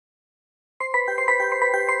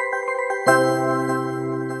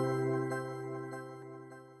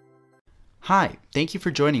Hi, thank you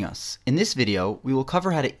for joining us. In this video, we will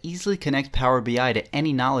cover how to easily connect Power BI to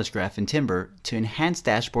any knowledge graph in Timbr to enhance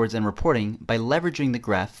dashboards and reporting by leveraging the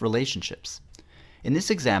graph relationships. In this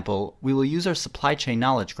example, we will use our supply chain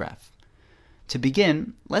knowledge graph. To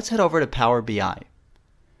begin, let's head over to Power BI.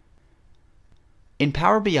 In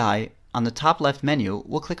Power BI, on the top left menu,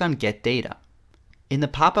 we'll click on Get Data. In the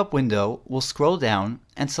pop-up window, we'll scroll down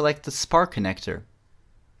and select the Spark connector.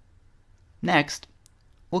 Next,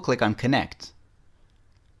 we'll click on Connect.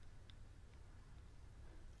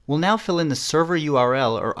 We'll now fill in the server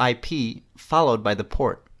URL or IP followed by the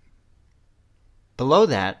port. Below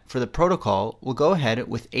that, for the protocol, we'll go ahead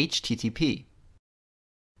with HTTP.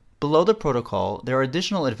 Below the protocol, there are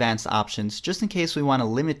additional advanced options just in case we want to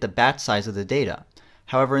limit the batch size of the data.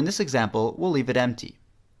 However, in this example, we'll leave it empty.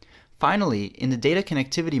 Finally, in the data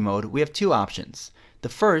connectivity mode, we have two options. The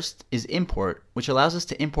first is import, which allows us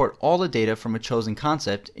to import all the data from a chosen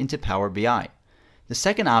concept into Power BI. The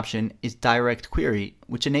second option is direct query,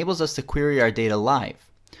 which enables us to query our data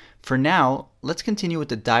live. For now, let's continue with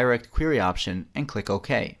the direct query option and click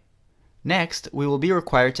OK. Next, we will be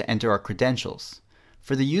required to enter our credentials.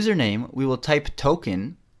 For the username, we will type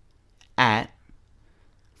token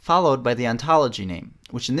followed by the ontology name,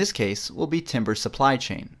 which in this case will be Timbr supply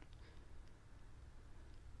chain.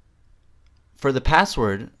 For the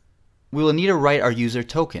password, we will need to write our user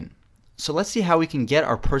token. So let's see how we can get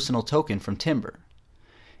our personal token from Timbr.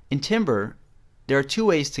 In Timbr, there are two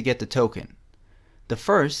ways to get the token. The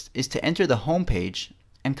first is to enter the home page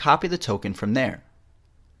and copy the token from there.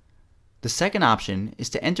 The second option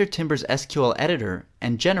is to enter Timbr's SQL editor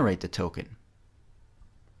and generate the token.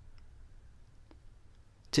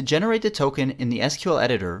 To generate the token in the SQL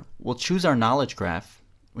editor, we'll choose our knowledge graph,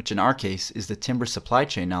 which in our case is the Timbr supply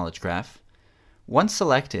chain knowledge graph. Once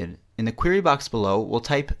selected, in the query box below, we'll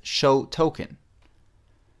type Show Token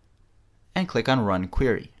and click on Run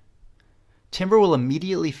Query. Timbr will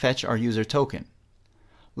immediately fetch our user token.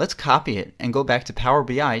 Let's copy it and go back to Power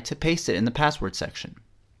BI to paste it in the password section.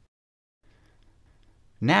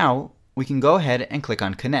 Now, we can go ahead and click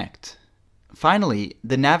on Connect. Finally,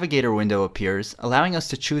 the Navigator window appears, allowing us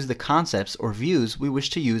to choose the concepts or views we wish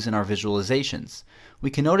to use in our visualizations. We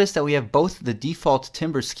can notice that we have both the default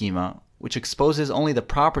Timbr schema, which exposes only the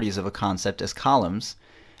properties of a concept as columns,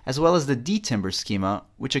 as well as the dtimbr schema,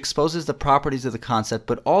 which exposes the properties of the concept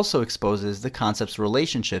but also exposes the concept's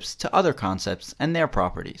relationships to other concepts and their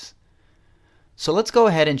properties. So let's go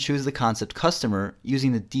ahead and choose the concept customer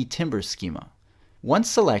using the dtimbr schema. Once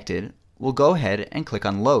selected, we'll go ahead and click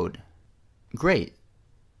on Load. Great.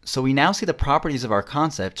 So we now see the properties of our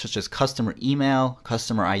concept such as customer email,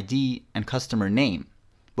 customer ID, and customer name.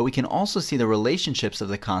 But we can also see the relationships of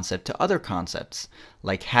the concept to other concepts,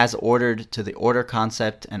 like has ordered to the order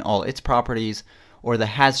concept and all its properties, or the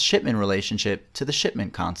has shipment relationship to the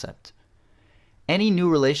shipment concept. Any new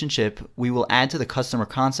relationship we will add to the customer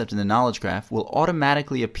concept in the knowledge graph will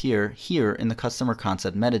automatically appear here in the customer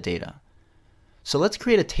concept metadata. So let's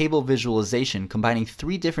create a table visualization combining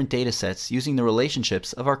three different data sets using the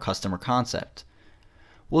relationships of our customer concept.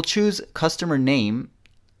 We'll choose customer name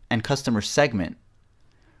and customer segment,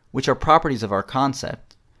 which are properties of our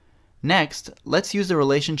concept. Next, let's use the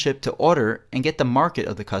relationship to order and get the market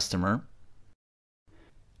of the customer.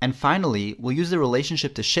 And finally, we'll use the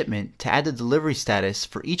relationship to shipment to add the delivery status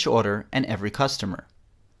for each order and every customer.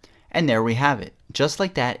 And there we have it. Just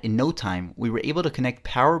like that, in no time, we were able to connect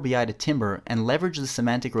Power BI to Timbr and leverage the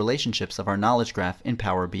semantic relationships of our knowledge graph in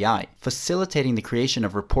Power BI, facilitating the creation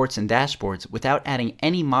of reports and dashboards without adding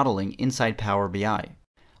any modeling inside Power BI.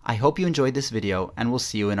 I hope you enjoyed this video and we'll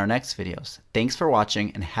see you in our next videos. Thanks for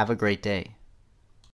watching and have a great day.